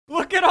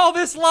at all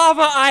this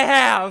lava I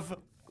have!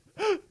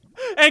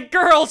 And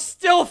girls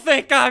still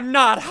think I'm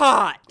not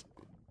hot!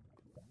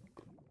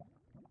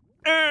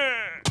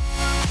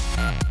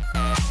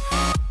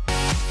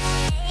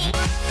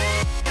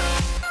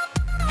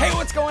 Hey,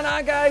 what's going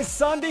on, guys?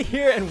 SSundee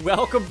here, and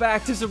welcome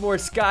back to some more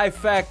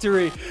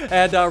SkyFactory.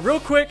 And real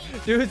quick,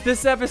 dude,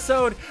 this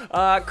episode,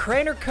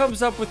 Crainer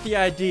comes up with the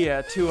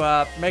idea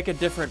to make a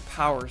different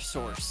power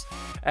source.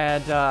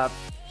 And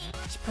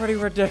it's pretty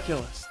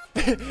ridiculous.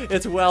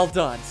 It's well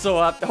done. So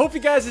I hope you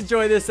guys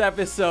enjoy this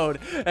episode,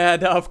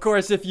 and of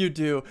course, if you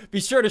do, be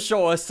sure to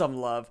show us some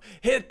love.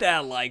 Hit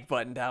that like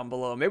button down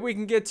below. Maybe we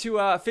can get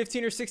to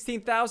 15 or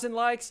 16,000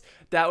 likes.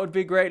 That would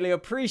be greatly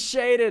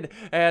appreciated.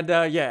 And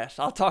yes,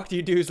 I'll talk to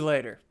you dudes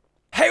later.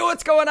 Hey,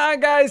 what's going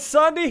on, guys?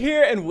 SSundee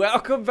here, and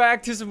welcome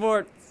back to some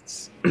more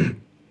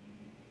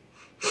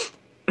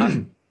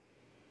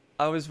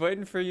I was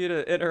waiting for you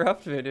to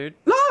interrupt me, dude.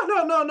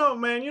 No,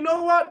 man. You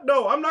know what?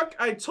 No, I'm not.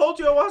 I told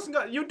you I wasn't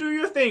gonna. You do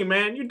your thing,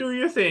 man. You do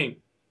your thing.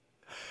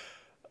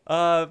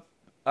 All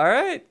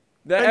right.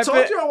 I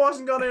told you I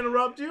wasn't gonna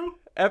interrupt you.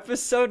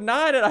 Episode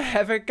 9, and I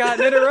haven't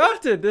gotten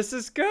interrupted. This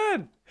is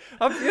good.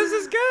 This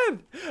is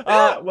good.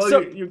 Yeah, well,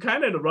 so, you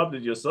kind of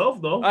interrupted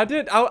yourself, though. I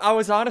did. I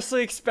was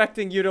honestly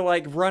expecting you to,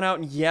 like, run out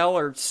and yell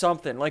or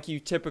something, like you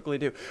typically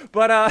do.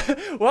 But,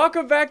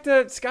 welcome back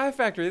to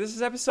SkyFactory. This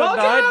is episode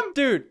 9.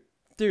 Dude.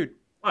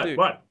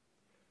 What?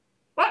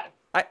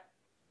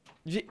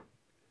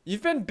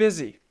 You've been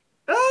busy.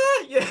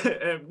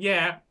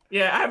 Yeah.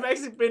 I've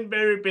actually been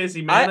very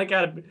busy, man.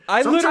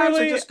 Sometimes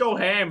I just go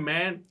ham,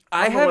 man.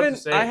 I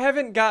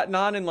haven't gotten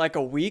on in like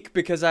a week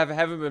because I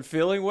haven't been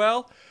feeling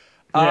well.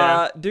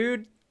 Yeah.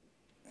 Dude,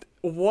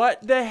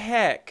 what the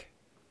heck?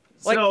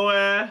 Like,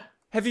 so,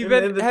 have you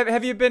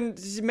been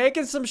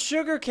making some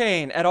sugar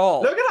cane at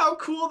all? Look at how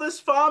cool this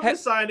farm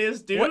design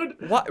is, dude.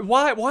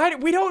 Why?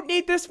 We don't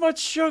need this much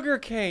sugar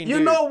cane, dude.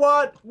 You know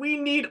what? We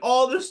need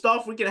all the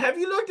stuff we can. Have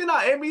you looked in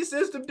our ME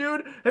system,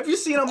 dude? Have you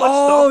seen how much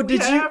stuff we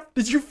have?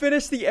 Did you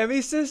finish the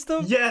ME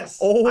system? Yes.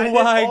 Oh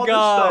my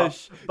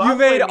gosh. You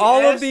made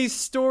all of these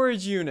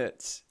storage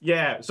units.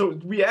 Yeah. So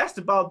we asked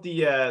about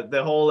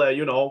the whole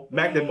you know,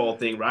 magnet ball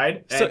thing,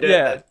 right? So, and,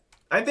 yeah.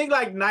 I think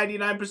like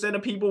 99%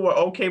 of people were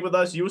okay with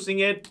us using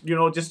it, you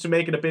know, just to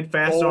make it a bit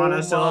faster on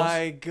ourselves. Oh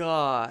my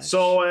gosh.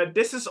 So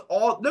this is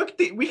all, look,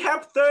 we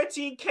have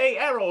 13k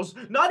arrows.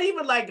 Not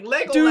even like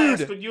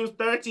Legolas could use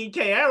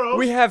 13k arrows.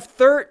 We have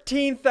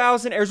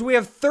 13,000 arrows. We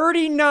have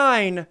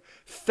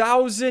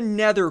 39,000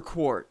 nether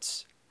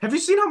quartz. Have you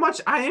seen how much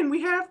iron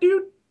we have,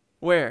 dude?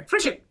 Where?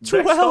 Freaking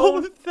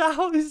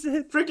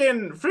 12,000.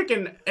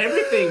 Freaking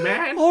everything,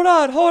 man. Hold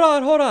on.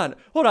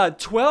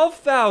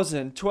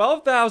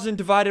 12,000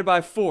 divided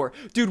by 4.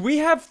 Dude, we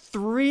have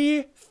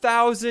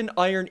 3,000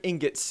 iron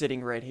ingots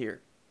sitting right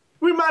here.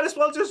 We might as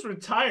well just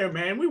retire,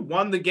 man. We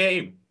won the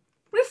game.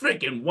 We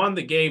freaking won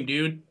the game,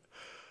 dude.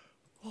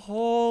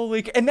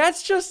 Holy, and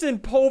that's just in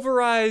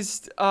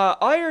pulverized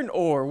iron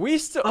ore. We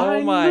still, oh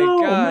my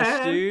gosh,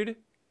 man. Dude.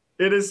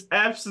 It is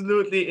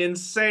absolutely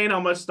insane how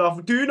much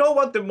stuff. Do you know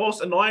what the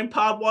most annoying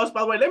part was, by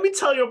the way? Let me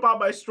tell you about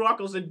my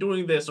struggles in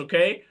doing this,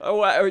 okay?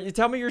 Oh, you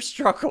tell me your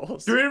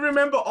struggles. Do you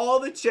remember all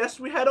the chests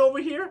we had over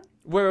here?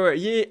 Wait.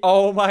 Yeah.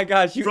 Oh my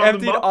gosh, you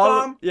emptied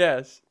all.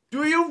 Yes.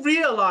 Do you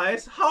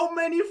realize how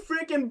many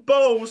freaking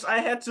bows I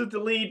had to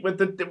delete with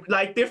the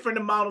like different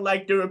amount of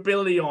like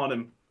durability on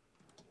them?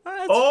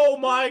 Oh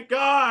my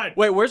god!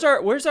 Wait, where's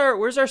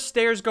our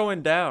stairs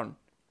going down?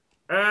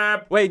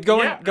 Wait,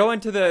 go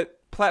into the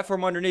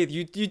platform underneath.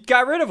 You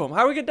got rid of them.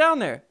 How do we get down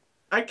there?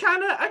 I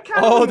kinda.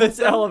 Oh, this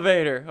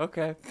elevator.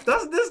 Okay.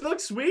 Doesn't this look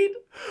sweet?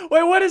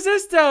 Wait, what is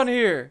this down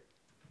here?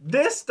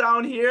 This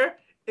down here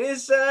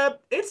is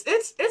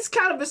it's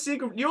kind of a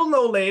secret. You'll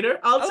know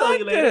later. I'll tell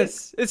you later.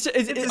 This. Is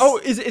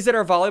it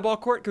our volleyball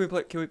court? Can we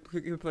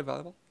play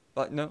volleyball?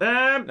 No.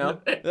 No.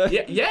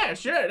 Yeah,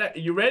 sure.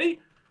 You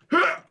ready?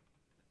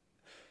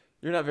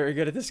 You're not very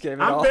good at this game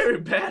at all. I'm very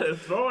bad at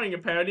throwing,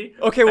 apparently.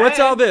 Okay, what's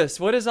all this?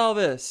 What is all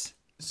this?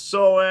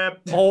 So,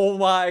 oh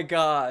my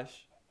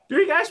gosh. Do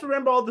you guys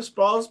remember all the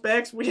spoils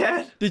bags we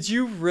had? Did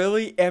you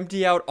really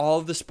empty out all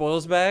of the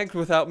spoils bags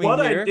without me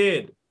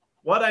here?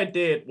 What I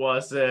did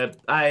was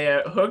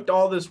I hooked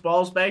all the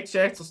spoils bag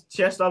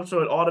chest up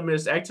so it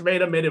automatically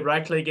activated, made it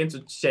right click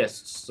into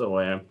chests.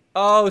 So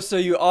oh, so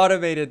you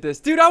automated this.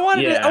 Dude, I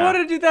wanted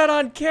to do that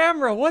on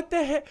camera. What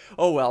the heck?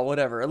 Oh well,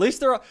 whatever. At least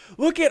they're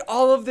look at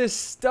all of this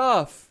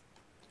stuff.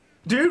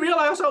 Do you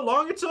realize how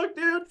long it took,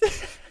 dude?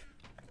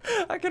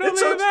 I can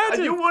only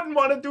imagine. You wouldn't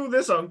want to do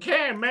this on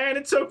cam, man.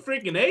 It took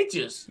freaking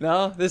ages.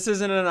 No, this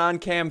isn't an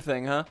on-cam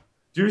thing, huh?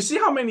 Do you see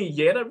how many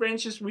Yeta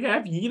wrenches we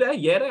have? Yeta?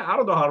 I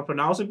don't know how to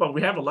pronounce it, but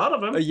we have a lot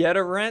of them. A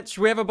Yeta wrench?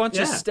 We have a bunch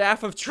of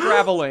staff of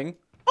traveling.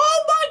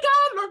 Oh my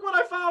god, look what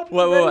I found.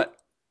 What?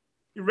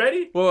 You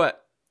ready?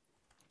 What?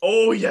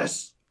 Oh,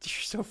 yes.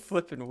 You're so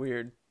flippin'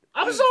 weird.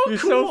 I'm so You're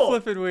cool. You're so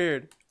flippin'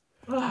 weird.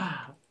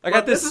 I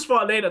got this. This is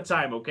for a later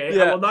time, okay?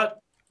 Yeah. I will not...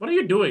 What are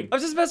you doing? I'm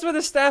just messing with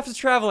the staff of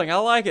traveling. I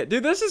like it.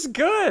 Dude, this is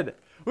good.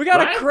 We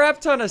got a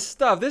crap ton of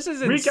stuff. This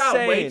is insane. We got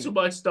way too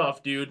much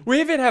stuff, dude. We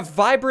even have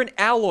vibrant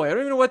alloy. I don't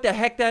even know what the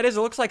heck that is.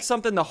 It looks like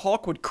something the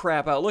Hulk would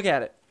crap out. Look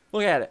at it.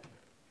 Look at it.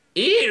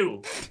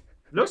 Ew.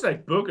 Looks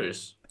like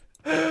boogers.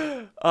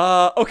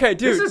 Okay,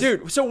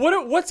 dude. So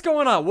what's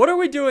going on? What are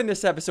we doing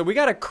this episode? We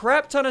got a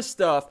crap ton of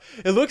stuff.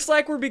 It looks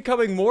like we're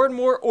becoming more and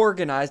more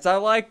organized. I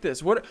like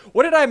this. What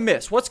did I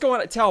miss? What's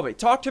going on? Tell me.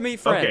 Talk to me,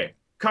 friend. Okay,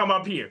 come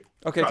up here.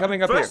 Okay,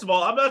 coming up here. First of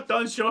all, I'm not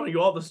done showing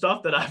you all the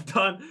stuff that I've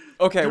done.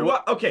 Okay.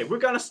 Okay, we're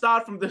gonna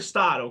start from the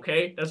start,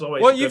 okay? That's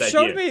always well, a good you've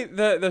showed me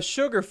the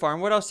sugar farm.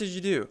 What else did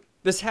you do?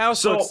 This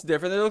house looks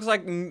different. It looks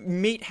like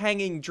meat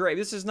hanging drape.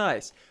 This is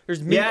nice.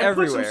 There's meat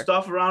everywhere. Put some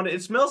stuff around it.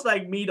 It smells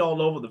like meat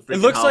all over the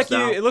freaking house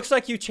now. It looks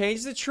like you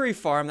changed the tree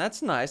farm.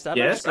 That's nice.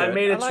 Yes, I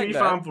made a tree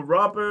farm for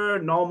rubber,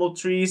 normal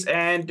trees,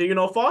 and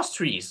forest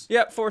trees.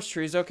 Yep, forest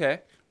trees.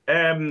 Okay.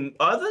 Other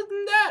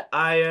than that,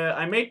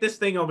 I made this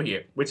thing over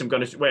here, which I'm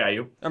gonna. Where are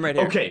you? I'm right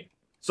here. Okay.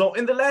 So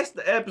in the last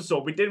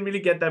episode, we didn't really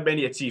get that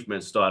many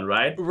achievements done,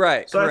 right?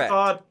 Right. So correct. I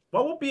thought,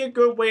 what would be a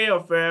good way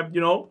of,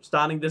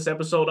 starting this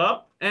episode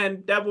up?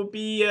 And that would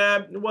be,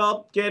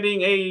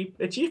 getting a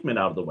achievement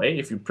out of the way.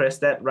 If you press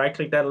that,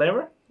 right-click that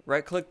lever.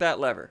 Right-click that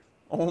lever.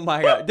 Oh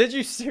my god. Did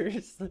you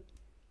seriously?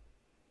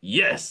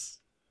 Yes.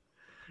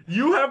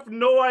 You have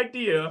no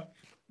idea.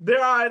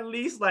 There are at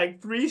least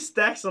like 3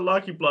 stacks of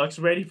Lucky Blocks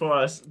ready for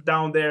us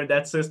down there in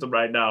that system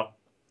right now.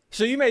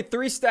 So you made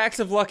 3 stacks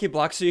of Lucky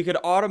Blocks so you could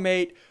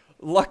automate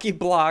Lucky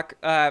Block.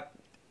 The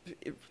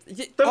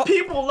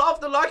people love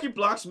the Lucky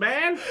Blocks,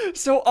 man.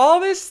 So all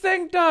this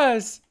thing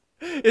does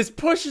is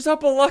pushes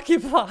up a Lucky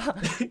Block.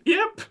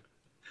 Yep.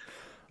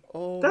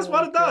 Oh, that's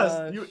what it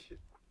does.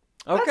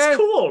 Okay. That's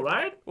cool,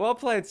 right? Well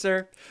played,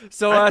 sir.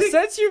 So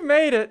since you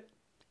made it,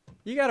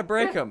 you gotta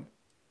break them.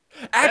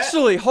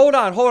 Actually, hold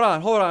on.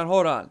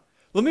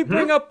 Let me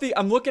bring up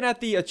I'm looking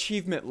at the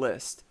achievement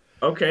list.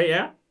 Okay,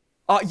 yeah.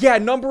 Yeah,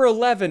 number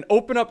 11.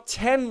 Open up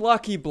 10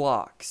 Lucky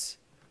Blocks.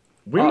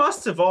 We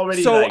must have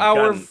already. So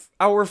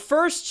our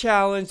first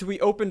challenge, we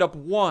opened up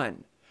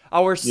 1.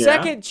 Our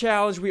second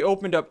challenge, we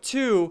opened up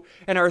 2,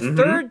 and our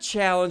third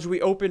challenge, we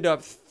opened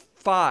up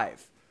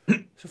 5.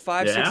 So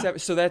 5, 6, 7.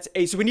 So that's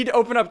 8. So we need to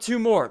open up 2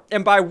 more.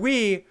 And by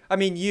we, I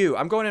mean you.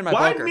 I'm going in my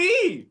bunker. Why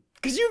me?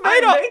 Because you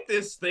made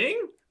this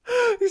thing.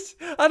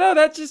 I know,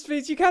 that just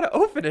means you gotta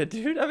open it,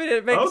 dude. I mean,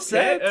 it makes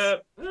sense.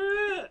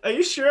 Are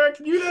you sure?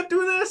 Can you not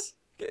do this?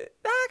 Go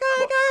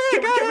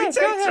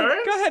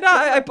ahead.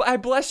 I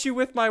bless you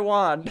with my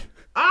wand.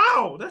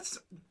 Ow! That's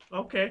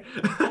okay.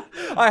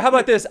 Alright, how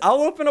about this?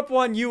 I'll open up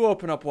 1, you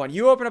open up 1.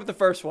 You open up the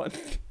first one.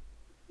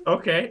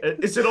 Okay.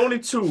 Is it only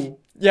 2?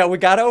 Yeah, we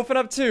gotta open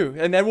up 2,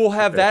 and then we'll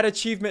have that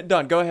achievement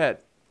done. Go ahead.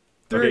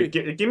 3.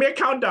 Okay, give me a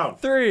countdown.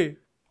 3,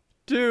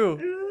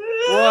 2,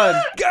 1,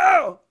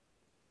 go!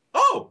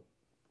 Oh!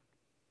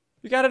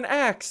 You got an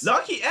axe.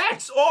 Lucky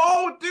axe!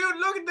 Oh, dude,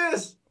 look at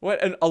this!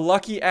 What? A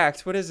lucky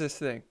axe? What is this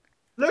thing?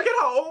 Look at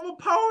how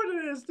overpowered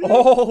it is, dude.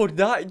 Oh,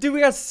 dude, we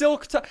got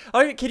silk touch.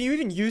 Can you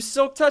even use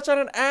silk touch on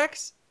an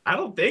axe? I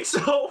don't think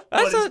so.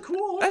 But it's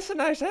cool. That's a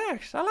nice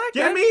axe. I like that.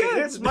 Give me it.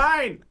 It's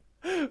mine.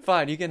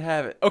 Fine, you can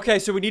have it. Okay,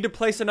 so we need to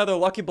place another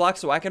lucky block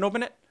so I can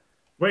open it?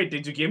 Wait,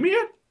 did you give me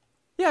it?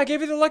 Yeah, I gave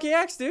you the lucky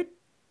axe, dude.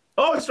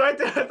 Oh, it's right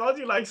there. I thought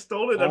you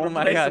stole it and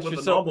replaced it with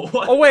the normal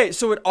one. Oh, wait,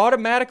 so it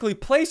automatically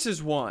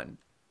places 1.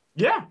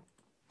 Yeah.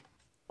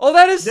 Oh,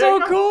 that is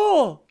so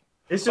cool.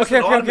 It's just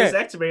an autonomous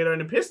activator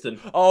and a piston.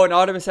 Oh, an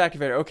autonomous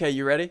activator. Okay,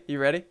 you ready?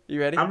 You ready?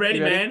 I'm ready,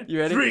 man. You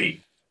ready?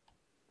 3,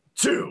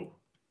 2,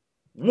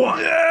 1.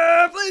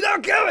 Yeah, please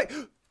don't kill me.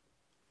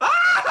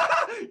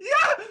 Ah!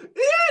 Yeah!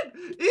 Ian!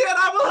 Ian,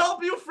 I will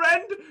help you,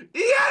 friend!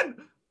 Ian!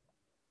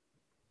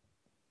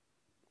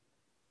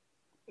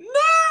 No!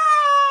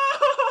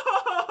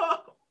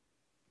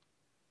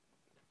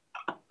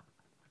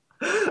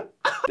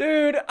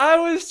 Dude, I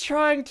was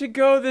trying to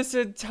go this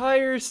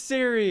entire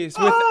series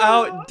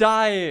without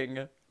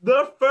dying.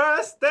 The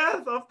first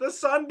death of the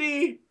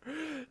SSundee.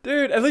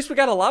 Dude, at least we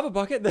got a lava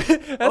bucket. That's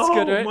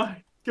good, right? Oh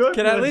my goodness.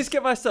 Can I at least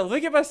get my stuff? Let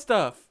me get my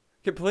stuff.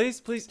 Can please?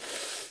 Please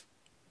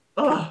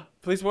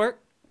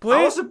work?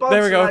 Please?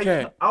 There we go,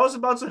 okay. I was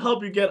about to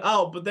help you get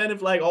out, but then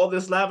if all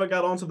this lava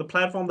got onto the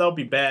platform, that would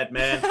be bad,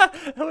 man.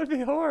 That would be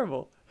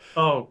horrible.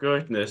 Oh,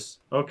 goodness.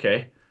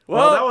 Okay.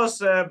 Well, that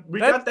was, we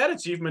got that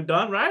achievement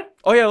done, right?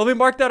 Oh yeah, let me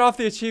mark that off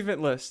the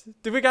achievement list.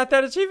 Did we got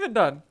that achievement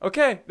done?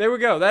 Okay, there we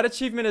go. That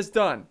achievement is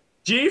done.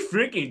 G,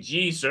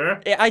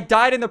 sir. I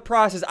died in the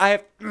process.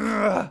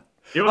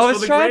 It was for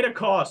the greater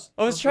cause.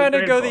 I was trying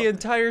to go the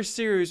entire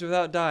series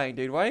without dying,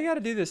 dude. Why you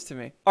gotta do this to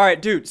me? All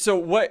right, dude. So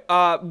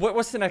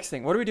what's the next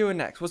thing? What are we doing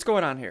next? What's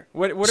going on here?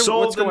 What's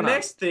going on? So the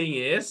next thing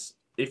is,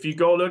 if you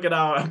go look at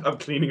I'm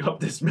cleaning up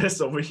this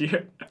mess over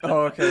here.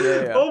 Oh,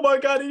 okay, yeah. Oh my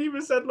God, it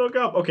even said look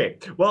up. Okay,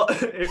 well,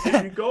 if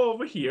you go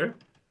over here,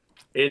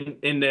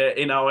 in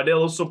our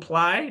little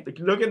supply,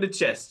 look in the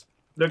chest.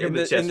 Look in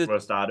the chest for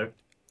a starter.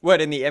 What,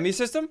 in the ME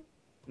system?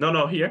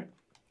 No, here.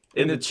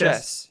 In the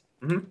chest.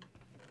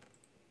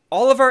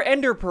 All of our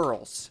ender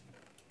pearls.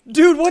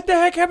 Dude, what the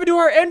heck happened to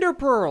our ender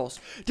pearls?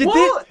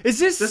 Is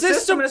this the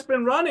system has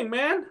been running,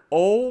 man.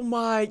 Oh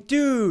my,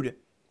 dude.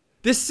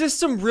 This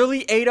system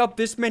really ate up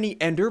this many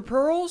ender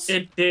pearls?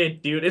 It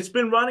did, dude. It's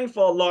been running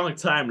for a long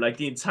time, like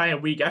the entire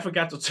week. I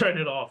forgot to turn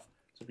it off,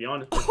 to be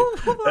honest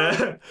with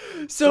you.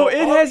 So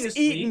it has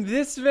eaten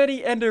this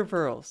many ender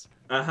pearls.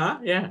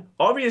 Yeah.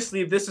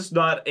 Obviously, this is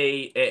not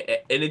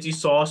a energy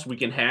source we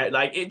can have.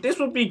 Like, this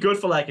would be good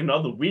for like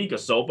another week or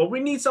so, but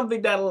we need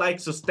something that'll like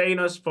sustain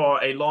us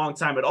for a long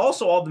time. And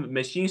also all the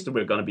machines that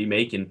we're gonna be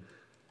making.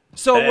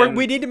 So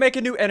we need to make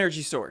a new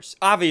energy source,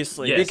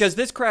 obviously, because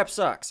this crap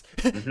sucks.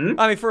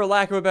 I mean, for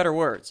lack of better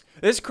words,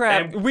 this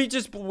crap. We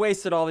just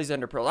wasted all these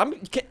ender pearls.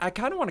 I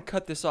kind of want to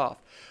cut this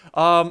off.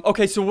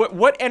 Okay, so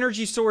what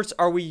energy source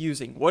are we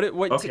using?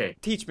 Okay.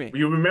 Teach me.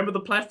 You remember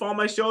the platform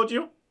I showed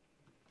you?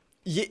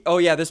 Yeah, oh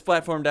yeah, this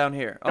platform down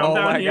here. Oh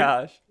my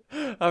gosh.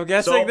 I'm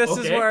guessing this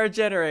is where our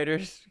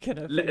generator's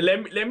gonna be.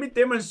 Let me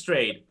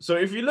demonstrate. So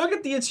if you look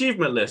at the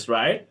achievement list,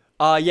 right?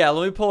 Yeah,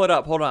 let me pull it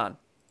up. Hold on.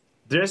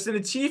 There's an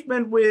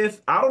achievement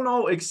with, I don't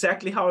know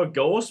exactly how it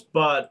goes,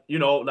 but, you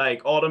know,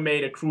 like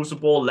automate a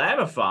crucible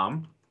lava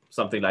farm,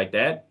 something like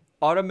that.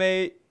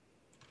 Automate,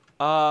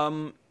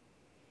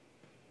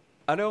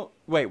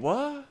 wait,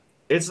 what?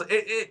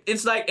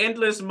 It's like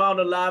endless amount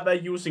of lava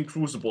using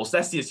crucibles.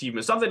 That's the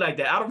achievement. Something like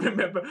that. I don't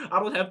remember. I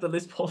don't have the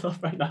list pulled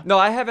up right now. No,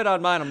 I have it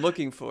on mine. I'm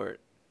looking for it.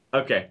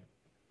 Okay.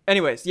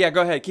 Anyways, yeah,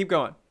 go ahead. Keep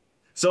going.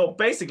 So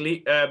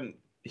basically,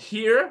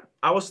 here,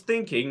 I was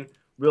thinking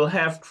we'll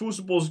have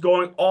crucibles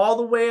going all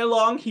the way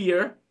along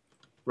here,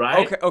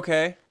 right?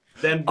 Okay.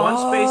 Then one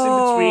space in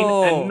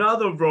between,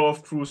 another row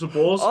of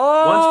crucibles.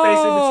 One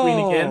space in between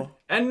again,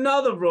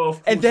 another row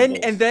of crucibles.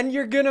 And then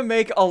you're gonna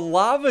make a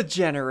lava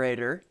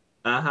generator.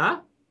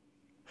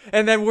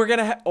 And then we're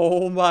gonna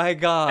oh my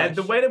gosh. And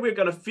the way that we're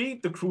gonna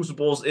feed the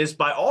crucibles is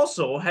by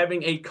also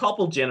having a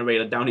cobble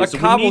generator down here. So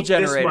we need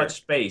this much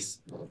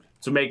space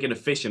to make an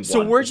efficient one.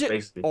 So we're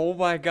just oh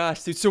my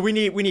gosh, dude. So we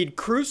need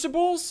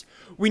crucibles,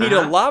 we need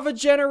a lava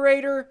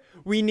generator,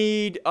 we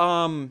need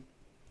what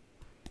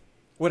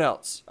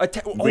else?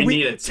 We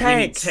need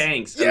tanks.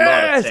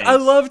 Yes, I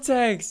love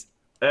tanks.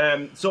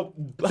 So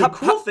the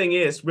cool thing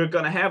is we're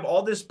gonna have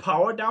all this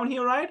power down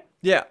here, right?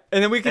 Yeah,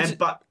 and then we can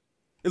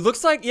it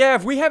looks like, yeah,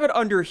 if we have it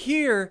under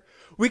here,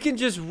 we can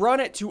just run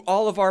it to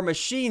all of our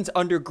machines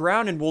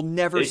underground and we'll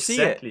never see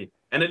it. Exactly.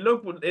 And it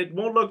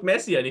won't look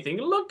messy or anything.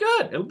 It'll look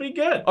good. It'll be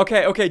good.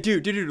 Okay,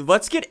 dude.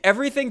 Let's get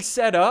everything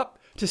set up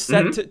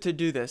to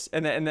do this,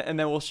 and then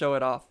we'll show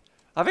it off.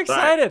 I'm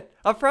excited. Right.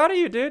 I'm proud of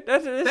you, dude.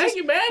 Thank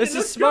you, man. This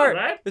is smart. Good,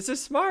 right? This is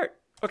smart.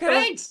 Okay,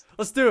 thanks.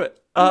 Let's do it.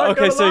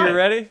 Okay, so you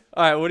ready?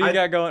 All right, what do you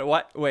got going?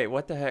 What? Wait,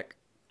 what the heck?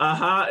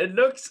 It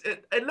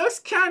looks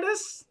kind of.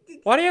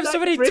 Why do you have so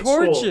many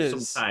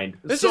torches?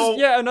 This is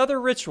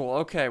another ritual.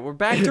 Okay, we're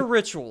back to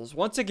rituals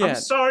once again. I'm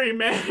sorry,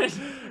 man.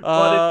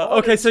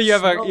 Okay, so you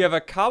have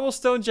a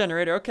cobblestone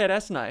generator. Okay,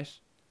 that's nice.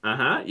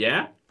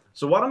 Yeah.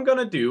 So what I'm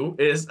gonna do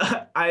is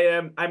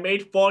I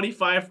made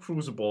 45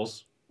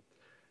 crucibles.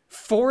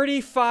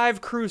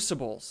 45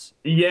 crucibles.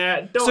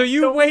 Yeah. So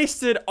you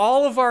wasted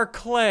all of our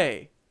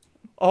clay.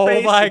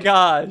 Oh my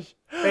gosh.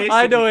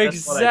 I know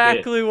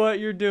exactly what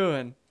you're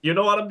doing. You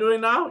know what I'm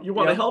doing now? You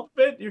want to help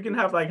it? You can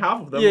have like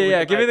half of them.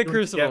 Yeah. Give me the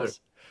crucibles.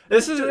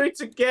 Let's do it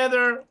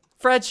together.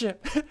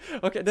 Friendship.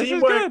 Okay, this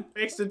Teamwork is good.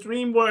 Makes the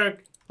dream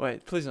work.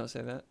 Wait, please don't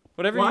say that.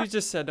 Whatever you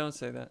just said, don't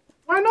say that.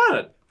 Why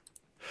not?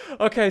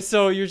 Okay,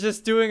 so you're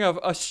just doing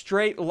a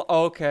straight.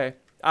 Okay,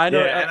 I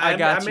know. Yeah, I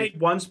got you. I made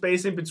one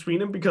space in between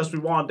them because we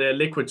want the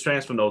liquid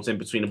transfer nodes in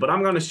between them. But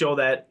I'm gonna show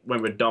that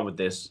when we're done with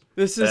this.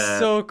 This is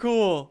so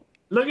cool.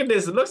 Look at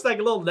this. It looks like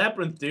a little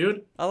labyrinth,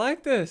 dude. I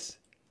like this.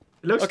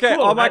 It looks okay,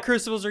 cool, all my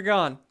crucibles are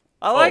gone.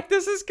 I like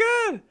this. Is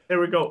good. There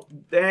we go.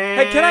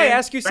 Hey, can I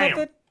ask you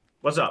something?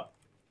 What's up?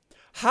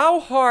 How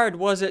hard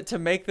was it to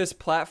make this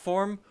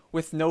platform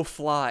with no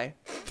fly?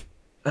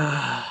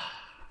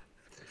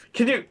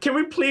 Can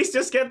we please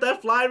just get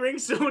that fly ring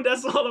soon?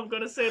 That's all I'm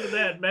gonna say to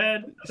that,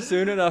 man.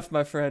 Soon enough,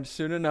 my friend.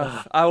 Soon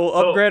enough. I will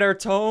upgrade our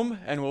tome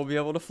and we'll be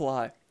able to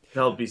fly.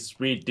 That'll be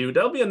sweet, dude.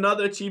 That'll be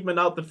another achievement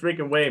out the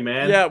freaking way,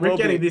 man. Yeah, we're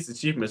getting these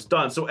achievements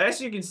done. So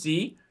as you can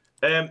see,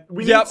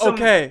 we need some...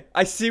 okay.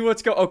 I see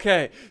what's going.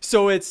 Okay,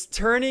 so it's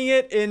turning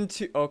it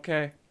into.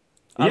 Okay,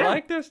 I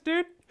like this,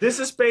 dude. This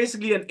is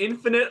basically an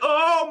infinite.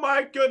 Oh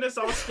my goodness,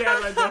 I was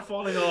scared right there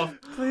falling off.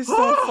 Please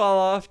don't fall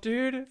off,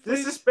 dude.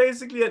 Please. This is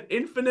basically an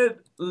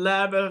infinite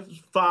lava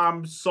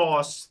farm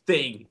source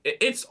thing.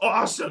 It's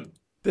awesome.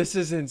 This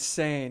is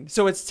insane.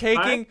 So it's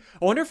taking.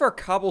 I wonder if our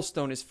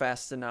cobblestone is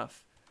fast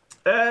enough.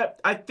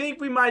 I think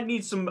we might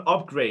need some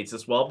upgrades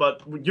as well,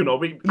 but you know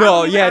we.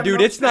 No, yeah,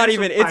 dude, it's not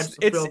even.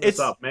 It's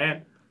up,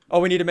 man. Oh,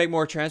 we need to make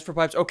more transfer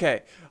pipes.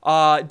 Okay,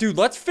 dude,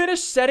 let's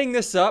finish setting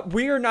this up.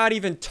 We are not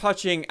even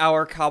touching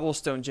our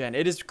cobblestone gen.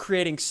 It is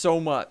creating so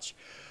much.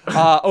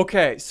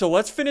 Okay, so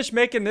let's finish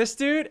making this,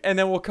 dude, and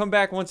then we'll come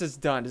back once it's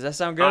done. Does that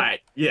sound good? All right.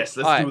 Yes,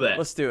 let's do that.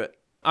 Let's do it.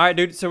 All right,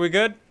 dude. So we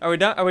good? Are we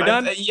done? Are we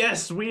done?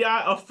 Yes, we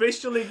are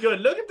officially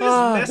good. Look at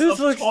this mess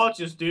of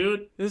torches,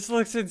 dude. This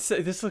looks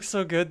insane. This looks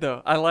so good,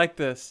 though. I like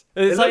this.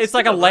 It's It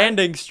like a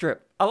landing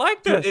strip. I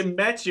like this.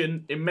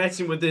 Dude,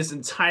 imagine with this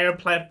entire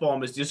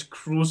platform is just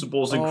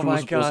crucibles and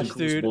crucibles my gosh, and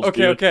crucibles, dude.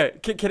 dude.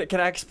 Okay. Can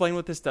I explain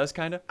what this does,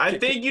 kind of? I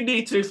think you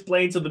need to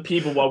explain to the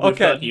people what we've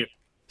done here.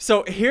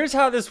 So here's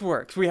how this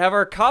works. We have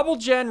our cobble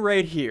gen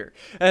right here.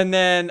 And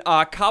then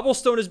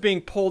cobblestone is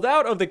being pulled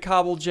out of the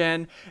cobble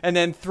gen and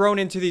then thrown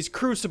into these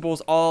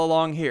crucibles all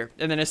along here.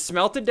 And then it's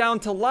smelted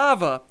down to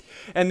lava.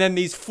 And then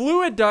these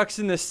fluid ducts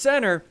in the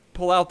center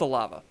pull out the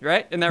lava,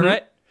 right? Isn't that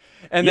right?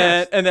 And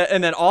yes.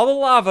 then all the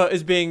lava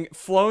is being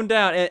flown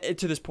down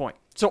to this point.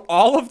 So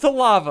all of the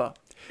lava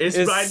is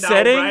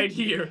setting right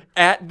here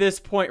at this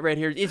point right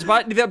here.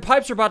 The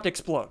pipes are about to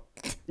explode.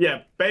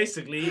 Yeah,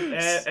 basically.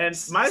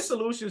 And my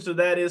solution to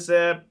that is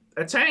a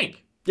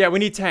tank. Yeah, we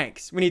need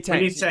tanks. We need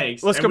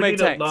tanks. Let's go make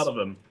tanks. We need a lot of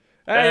them.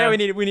 Yeah,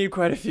 we need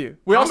quite a few.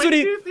 How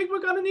many do you think we're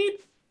gonna need?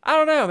 I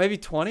don't know, maybe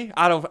 20.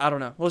 I don't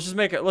know. Let's just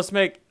make it. Let's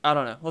make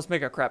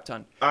a crap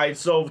ton. All right,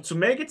 so to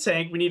make a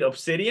tank, we need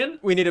obsidian.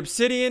 We need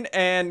obsidian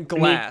and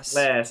glass.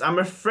 I'm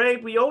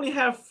afraid we only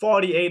have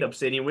 48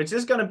 obsidian, which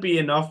is gonna be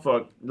enough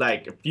for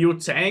like a few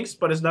tanks,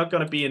 but it's not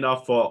gonna be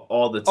enough for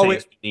all the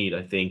tanks we need.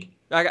 I think.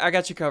 I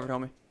got you covered,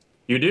 homie.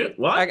 You do?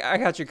 What? I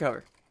got you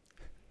covered.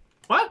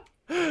 What?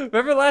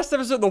 Remember last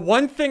episode? The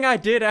one thing I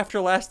did after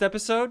last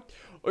episode,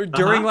 or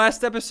during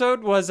last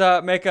episode, was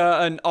make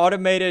an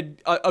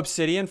automated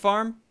obsidian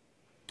farm.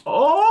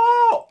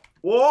 Oh!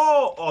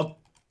 Whoa! Oh,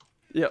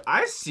 yeah.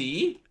 I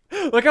see.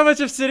 Look how much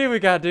obsidian we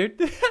got, dude.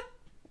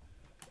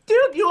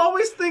 Dude, you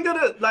always think of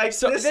it like this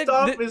stuff is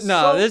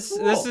so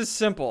cool. This is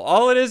simple.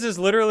 All it is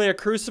literally a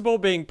crucible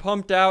being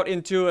pumped out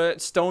into a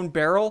stone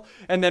barrel,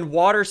 and then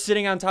water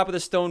sitting on top of the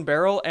stone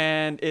barrel,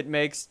 and it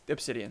makes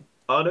obsidian.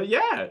 Oh,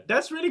 yeah,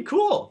 that's really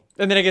cool.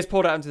 And then it gets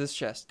pulled out into this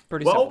chest.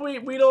 Pretty simple.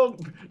 Well, we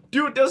don't...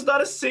 Dude, there's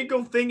not a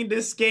single thing in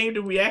this game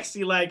that we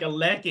actually, like, are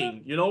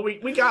lacking. You know,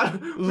 we got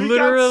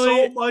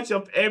so much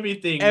of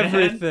everything,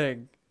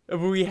 Everything.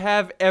 Man. We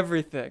have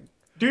everything.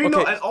 Do you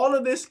know, and all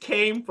of this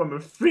came from a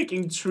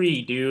freaking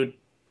tree, dude.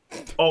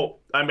 Oh,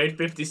 I made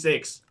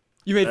 56.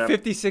 You made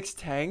 56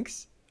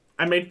 tanks?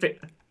 I made...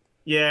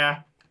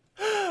 Yeah.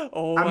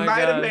 Oh, my God. I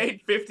might have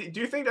made 50... Do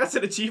you think that's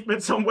an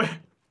achievement somewhere?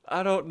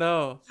 I don't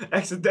know.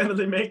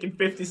 Accidentally making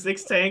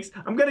 56 tanks.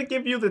 I'm gonna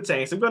give you the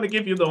tanks. I'm gonna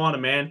give you the honor,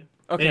 man.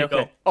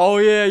 Okay. Oh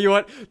yeah, you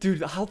want,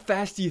 dude? How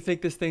fast do you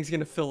think this thing's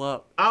gonna fill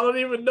up? I don't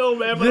even know,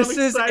 man. But this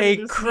is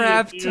a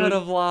crap ton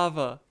of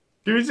lava.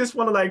 Do you just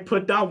want to like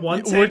put down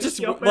one tank?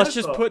 Let's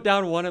just put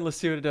down one and let's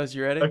see what it does.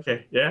 You ready?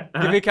 Okay. Yeah.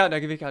 Give me a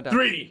countdown. Give me a countdown.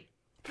 3.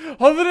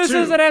 Hopefully this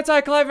is an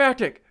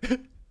anticlimactic.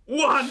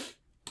 1.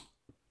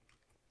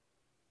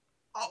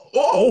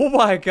 Oh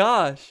my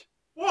gosh.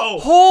 Whoa.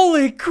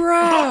 Holy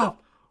crap.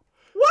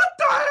 What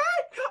the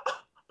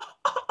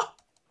heck?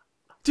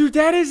 Dude,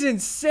 that is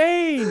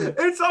insane.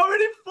 It's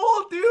already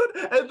full,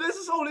 dude. And this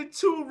is only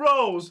 2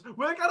 rows.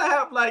 We're gonna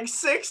have like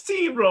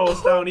 16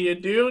 rows down here,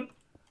 dude.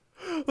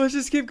 Let's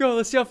just keep going.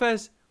 Let's see how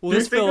fast. Will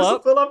this fill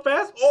up? Will fill up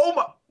fast? Oh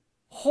my.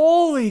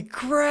 Holy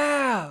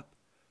crap.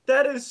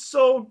 That is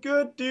so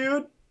good,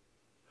 dude.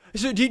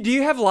 So do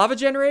you have lava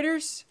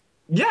generators?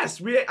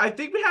 Yes, I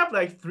think we have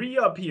like 3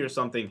 up here or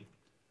something.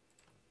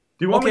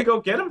 Do you want me to go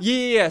get them?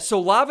 Yeah. So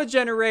lava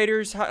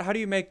generators, how do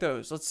you make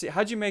those? Let's see.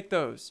 How'd you make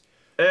those?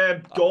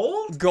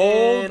 Gold?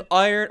 Gold,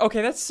 iron.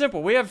 Okay, that's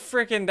simple. We have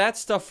freaking that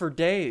stuff for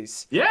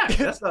days. Yeah,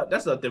 that's not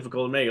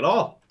difficult to make at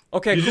all.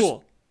 Okay,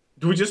 cool.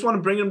 Do we just want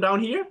to bring them down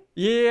here?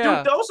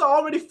 Yeah. Dude, those are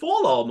already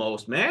full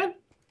almost, man.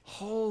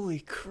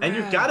 Holy crap. And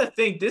you gotta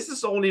think, this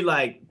is only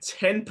like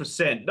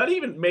 10%. Not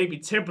even maybe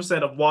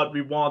 10% of what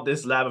we want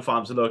this lava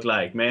farm to look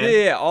like, man.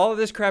 Yeah, all of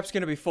this crap's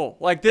gonna be full.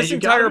 Like, this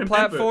entire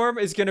platform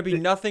is gonna be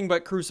nothing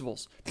but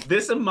crucibles.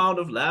 This amount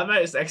of lava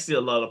is actually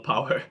a lot of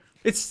power.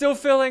 It's still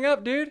filling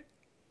up, dude.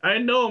 I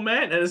know,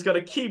 man, and it's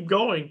gonna keep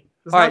going.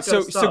 All right,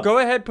 so go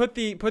ahead, put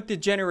the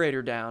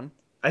generator down.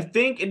 I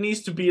think it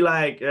needs to be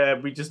like,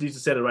 we just need to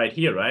set it right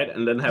here, right?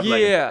 And then have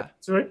like... Yeah.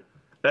 Sorry?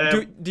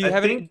 Do you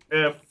have any...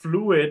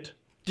 fluid...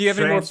 Do you have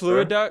any more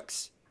fluid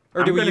ducts?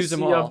 Or do we use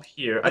them all? Up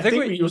here. I think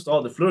we used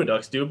all the fluid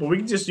ducts, dude, but we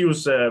can just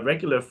use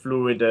regular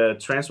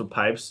fluid transfer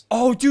pipes.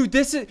 Oh, dude,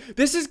 this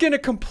is gonna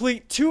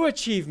complete 2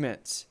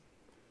 achievements.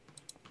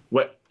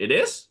 What? It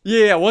is?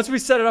 Yeah, once we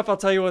set it up, I'll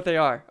tell you what they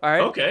are. All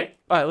right? Okay.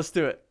 All right, let's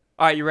do it.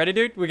 All right, you ready,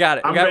 dude? We got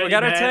it. We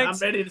got our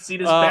tanks. I'm ready to see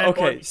this bad boy.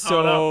 Okay,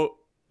 so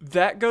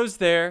that goes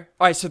there.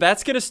 All right, so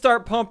that's gonna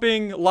start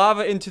pumping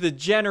lava into the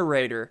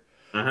generator.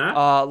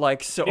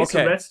 Like so. It's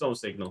a redstone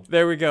signal.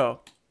 There we go.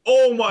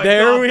 Oh my god!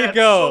 There we go.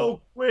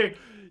 So quick.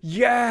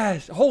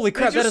 Yes. Holy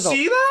crap! Did you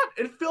see that?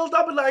 It filled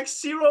up in like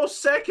 0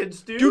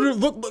 seconds, dude. Dude,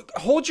 look!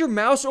 Hold your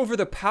mouse over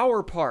the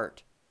power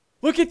part.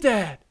 Look at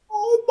that.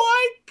 Oh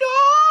my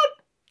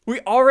god! We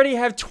already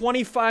have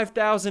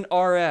 25,000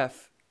 RF.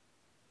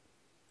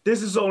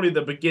 This is only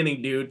the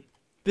beginning, dude.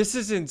 This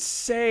is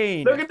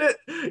insane. Look at this.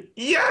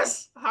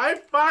 Yes! High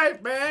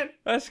five, man.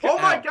 Oh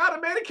my God, I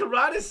made a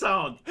karate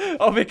sound.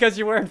 Oh, because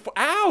you're wearing...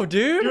 Ow,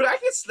 dude. Dude, I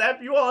can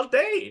slap you all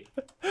day.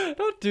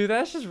 Don't do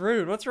that. It's just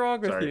rude. What's wrong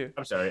with you?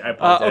 I'm sorry. I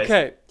apologize.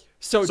 Okay.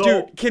 So,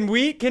 dude, can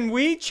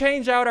we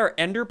change out our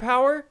ender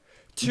power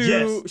to...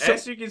 Yes,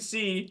 as you can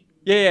see...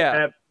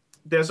 Yeah.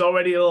 There's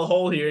already a little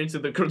hole here into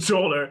the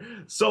controller.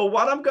 So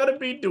what I'm going to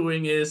be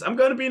doing is I'm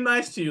going to be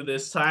nice to you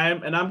this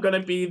time. And I'm going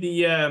to be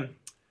the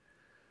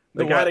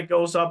guy that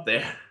goes up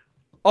there.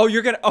 Oh,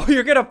 you're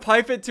gonna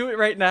pipe it to it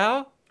right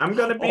now? I'm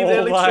gonna be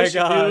the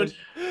electrician,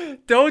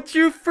 dude. Don't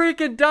you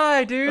freaking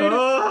die, dude.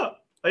 Are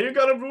you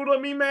gonna root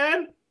on me,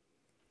 man?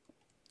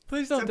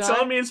 Please don't die.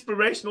 Tell me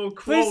inspirational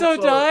quotes. Please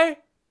don't die.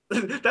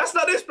 That's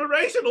not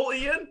inspirational,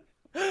 Ian.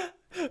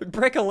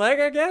 Break a leg,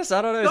 I guess?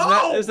 I don't know.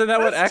 No, isn't that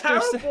what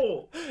actors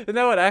terrible. say? Isn't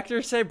that what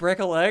actors say? Break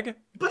a leg?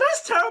 But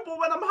that's terrible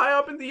when I'm high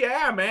up in the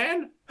air,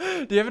 man.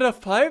 Do you have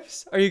enough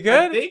pipes? Are you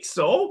good? I think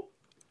so.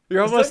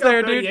 You're almost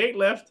there, dude. 38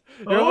 left.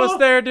 You're almost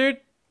there, dude.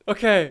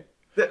 Okay.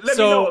 Let me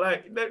know.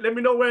 Let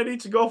me know where I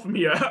need to go from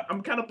here.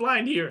 I'm kind of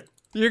blind here.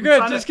 You're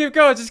good. Just keep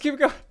going. Just keep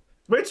going.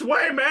 Which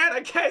way, man? I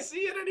can't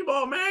see it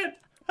anymore, man.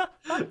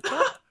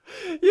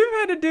 You've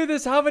had to do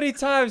this how many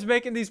times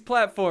making these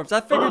platforms? I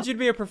figured you'd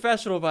be a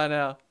professional by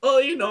now. Oh,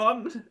 you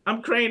know,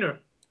 I'm Crainer.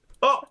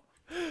 Oh!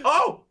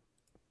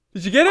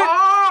 Did you get it?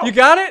 Oh! You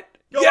got it?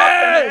 Go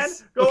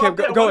yes! Up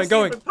there, man.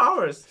 Going.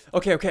 Powers.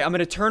 Okay. I'm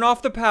gonna turn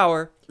off the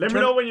power. Let me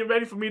know when you're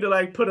ready for me to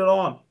like put it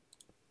on.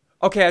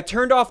 Okay, I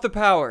turned off the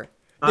power.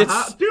 Dude,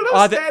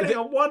 I'm standing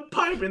on one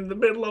pipe in the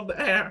middle of the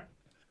air.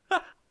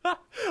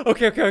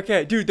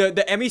 Okay. Dude,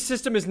 the ME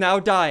system is now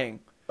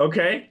dying.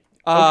 Okay.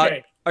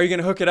 Are you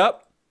gonna hook it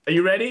up? Are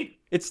you ready?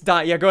 It's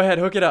dying. Yeah, go ahead,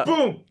 hook it up.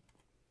 Boom.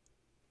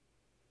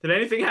 Did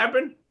anything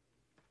happen?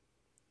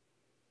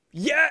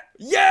 Yeah.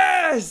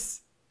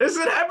 Yes! Is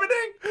it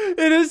happening?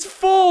 It is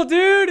full,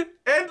 dude.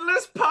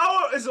 Endless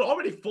power. Is it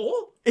already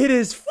full? It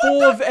is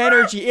full of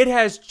energy. It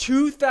has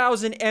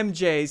 2,000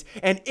 MJs,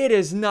 and it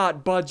is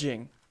not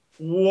budging.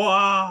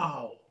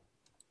 Wow.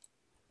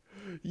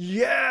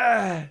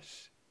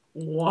 Yes.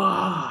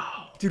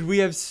 Wow. Dude, we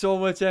have so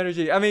much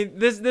energy. I mean,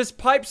 this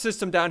pipe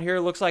system down here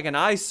looks like an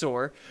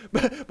eyesore,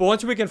 but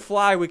once we can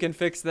fly, we can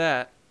fix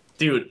that.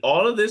 Dude,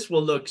 all of this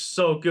will look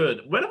so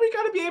good. When are we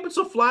gonna be able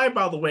to fly,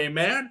 by the way,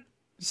 man?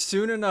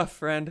 Soon enough,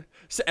 friend.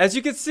 So, as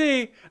you can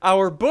see,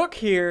 our book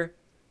here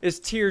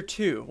is tier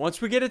 2. Once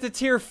we get it to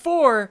tier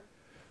 4,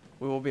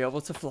 we will be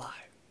able to fly.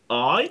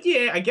 Oh,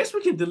 yeah. I guess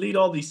we can delete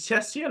all these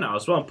chests here now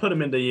as well and put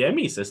them in the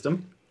ME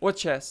system. What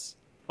chests?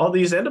 All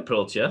these ender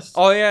pearl chests.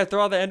 Oh, yeah.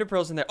 Throw all the ender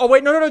pearls in there. Oh,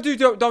 wait. No, dude.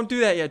 Don't do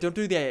that yet. Don't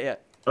do that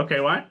yet. Okay,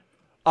 why?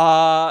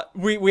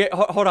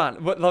 Hold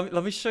on.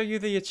 Let me show you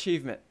the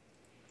achievement.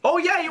 Oh,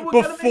 yeah. You were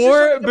gonna mention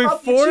something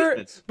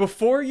about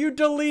before you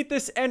delete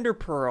this ender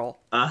pearl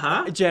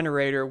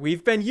generator,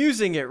 we've been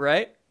using it,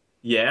 right?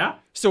 Yeah.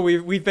 So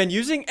we've been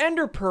using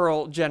ender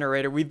pearl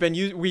generator.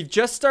 We've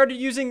just started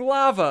using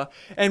lava,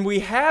 and we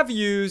have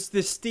used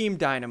the steam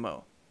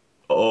dynamo.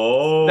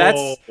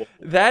 Oh.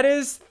 That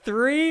is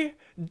 3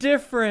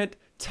 different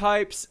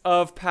types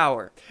of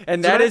power,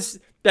 and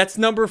that's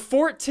number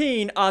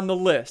 14 on the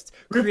list.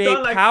 We've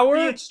done like power.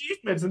 3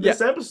 achievements in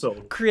this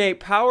episode. Create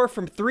power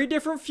from 3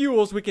 different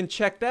fuels. We can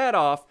check that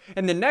off,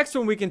 and the next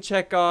one we can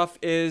check off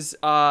is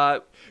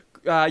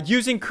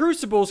using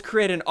crucibles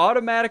create an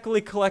automatically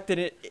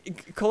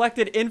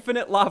collected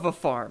infinite lava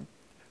farm,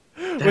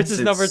 which is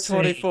number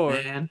 24.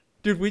 Man.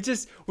 Dude,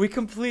 we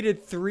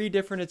completed 3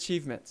 different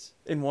achievements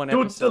in one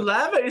episode. Dude, the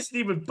lava isn't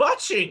even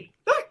budging.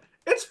 Look,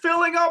 it's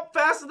filling up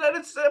faster than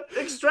it's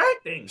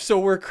extracting. So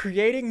we're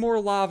creating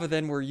more lava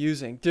than we're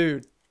using.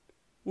 Dude,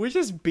 we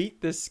just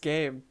beat this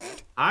game.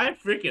 I'm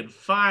freaking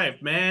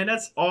 5, man.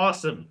 That's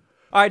awesome.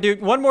 All right,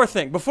 dude, one more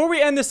thing. Before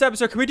we end this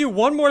episode, can we do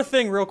one more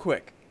thing real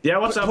quick? Yeah,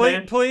 what's up,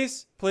 man?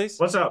 Please.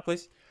 What's up?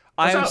 Please.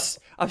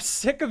 I'm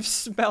sick of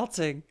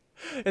smelting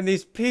in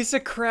these piece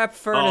of crap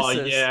furnaces.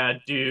 Oh, yeah,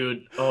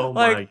 dude. Oh,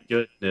 my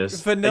goodness.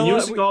 Vanilla, and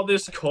using all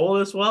this coal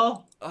as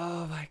well?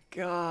 Oh, my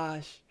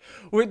gosh.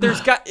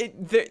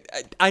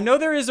 I know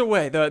there is a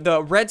way.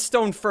 The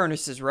redstone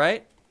furnaces,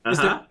 right? Do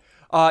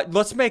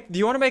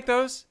you want to make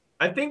those?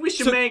 I think we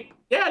should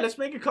let's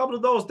make a couple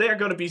of those. They're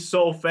going to be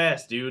so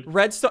fast, dude.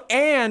 Redstone,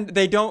 and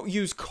they don't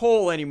use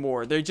coal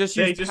anymore. They just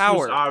use power. They just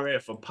use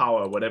RF for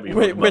power, whatever you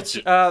want.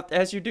 Which,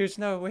 as you dudes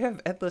know, we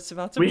have endless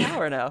amounts of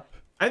power now.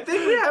 I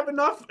think we have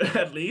enough,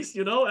 at least,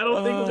 you know? I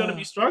don't think we're going to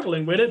be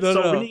struggling with it.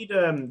 We need,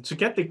 to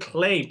get the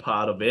clay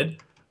part of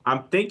it,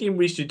 I'm thinking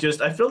we should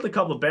I filled a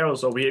couple of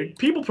barrels over here.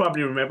 People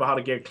probably remember how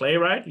to get clay,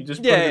 right? You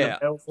just put it in a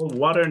barrel full of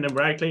water and then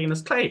right clay and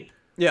it's clay.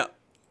 Yeah.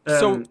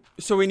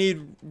 So we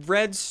need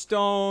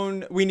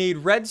redstone. We need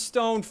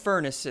redstone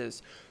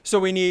furnaces. So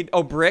we need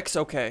bricks.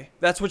 Okay,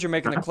 that's what you're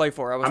making the clay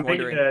for. I was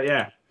wondering.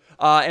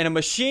 And a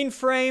machine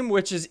frame,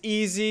 which is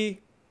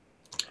easy.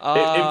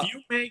 If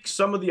you make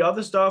some of the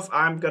other stuff,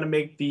 I'm gonna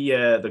make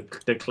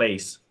the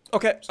clays.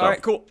 Okay. Stuff. All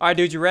right. Cool. All right,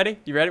 dude. You ready?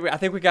 You ready? I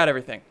think we got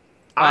everything.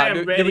 I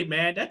am ready,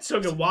 man. That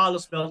took a while to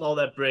smelt all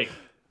that brick.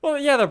 Well,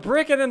 yeah, the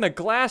brick and then the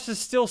glass is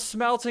still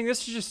smelting.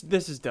 This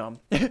is dumb.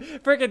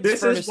 Freaking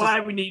This is why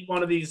we need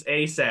one of these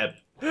ASAP.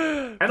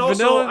 And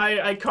also,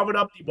 Vanilla? I covered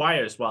up the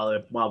wires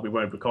while we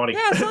weren't recording.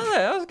 Yeah, I saw that.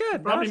 That was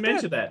good. Probably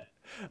mentioned that.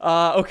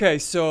 Okay,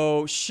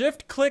 so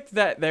shift click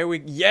that. There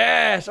we.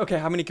 Yes. Okay,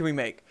 how many can we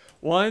make?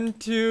 1,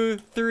 2,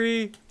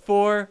 3,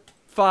 4,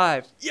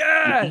 5.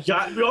 Yes.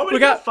 We already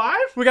got 5.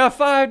 We got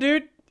 5,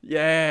 dude.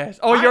 Yes.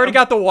 Oh, you already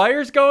got the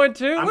wires going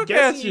too. I'm Look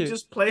guessing at you. you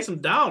just place them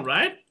down,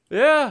 right?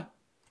 Yeah.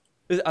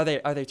 Are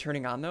they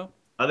turning on though?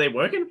 Are they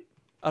working?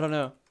 I don't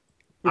know.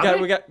 We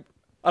got.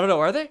 I don't know.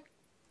 Are they?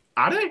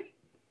 Are they?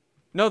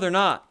 No, they're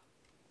not.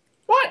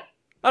 What?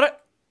 I don't.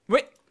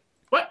 Wait.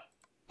 What?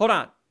 Hold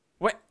on.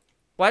 Wait.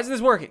 Why isn't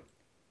this working?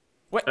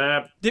 What?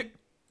 It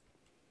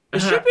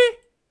should be.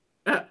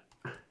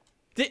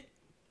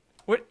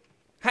 What?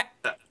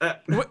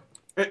 What?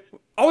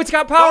 Oh, it's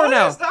got power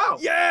now.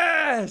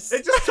 Yes.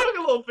 It just took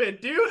a little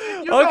bit, dude.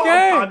 You know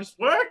how pipes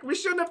work. We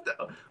shouldn't have.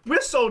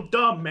 We're so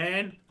dumb,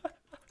 man.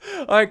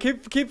 All right,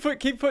 keep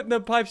putting the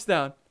pipes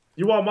down.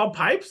 You want more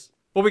pipes?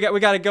 Well, we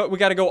gotta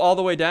go all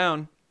the way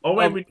down. Oh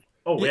wait,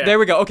 yeah. There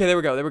we go. Okay, there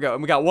we go.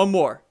 And we got one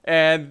more,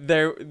 and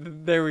there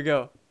we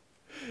go.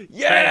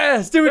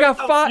 Yes, dude, we got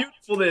 5. How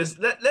beautiful this.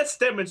 Let's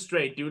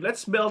demonstrate, dude. Let's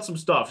smelt some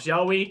stuff,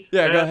 shall we?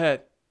 Yeah, go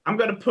ahead. I'm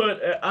gonna put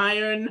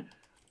iron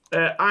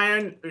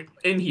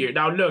in here.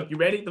 Now look, you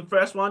ready? The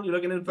first one. You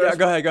looking at the first?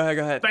 Yeah, go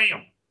ahead.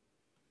 Bam!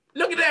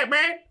 Look at that,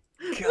 man.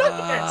 God. Look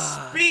at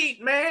that speed,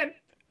 man.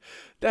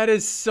 That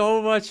is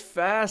so much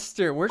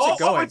faster. Where's it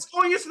going? Oh, it's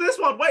going into this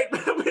one. Wait,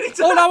 we need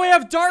to... Oh, now we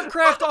have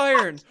Darkcraft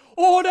iron.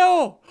 Oh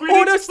no!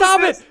 Oh no!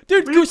 Stop it,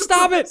 dude!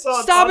 Stop it!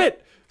 Stop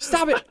it!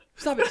 Stop it!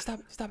 Stop it! Stop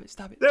it! Stop it!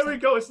 Stop it! There we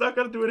go. It's not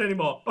gonna do it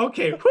anymore.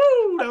 Okay.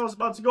 Whoo! That was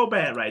about to go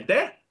bad right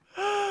there.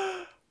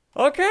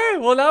 Okay.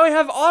 Well, now we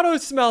have auto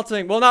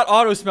smelting. Well, not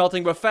auto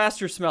smelting, but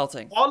faster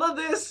smelting. All of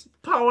this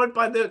powered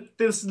by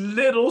this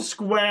little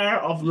square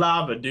of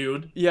lava,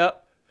 dude.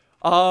 Yep.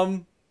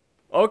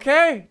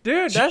 Okay,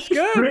 dude, that's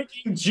good.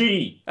 Freaking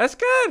G. That's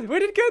good. We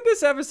did good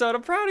this episode.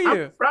 I'm proud of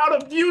you. I'm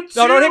proud of you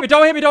too. No, don't hit me.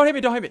 Don't hit me. Don't hit me.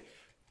 Don't hit me.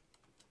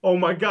 Oh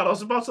my god, I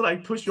was about to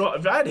like push you off.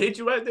 If I had hit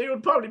you right there, you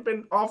would probably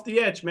been off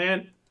the edge,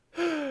 man.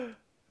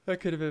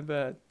 That could have been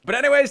bad. But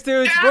anyways,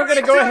 dudes, we're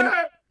gonna go ahead and...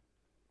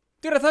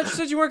 Dude, I thought you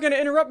said you weren't gonna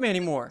interrupt me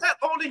anymore. That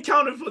only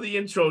counted for the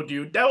intro,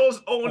 dude. That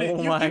was only...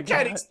 Oh you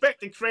can't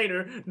expect a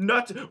Crainer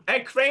not to... A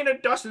Crainer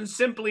doesn't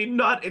simply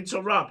not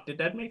interrupt. Did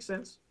that make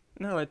sense?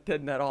 No, it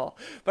didn't at all.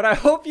 But I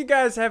hope you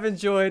guys have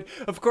enjoyed.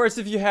 Of course,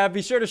 if you have,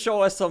 be sure to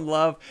show us some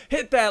love.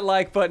 Hit that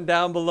like button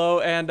down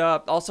below, and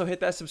also hit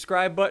that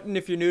subscribe button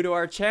if you're new to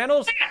our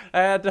channels.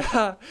 And,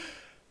 gosh.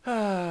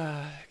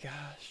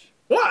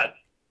 What?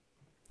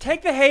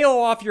 Take the halo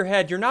off your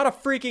head. You're not a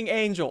freaking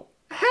angel.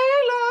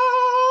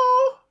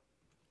 Halo!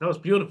 That was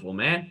beautiful,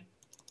 man.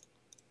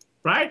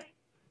 Right?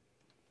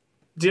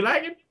 Do you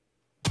like it?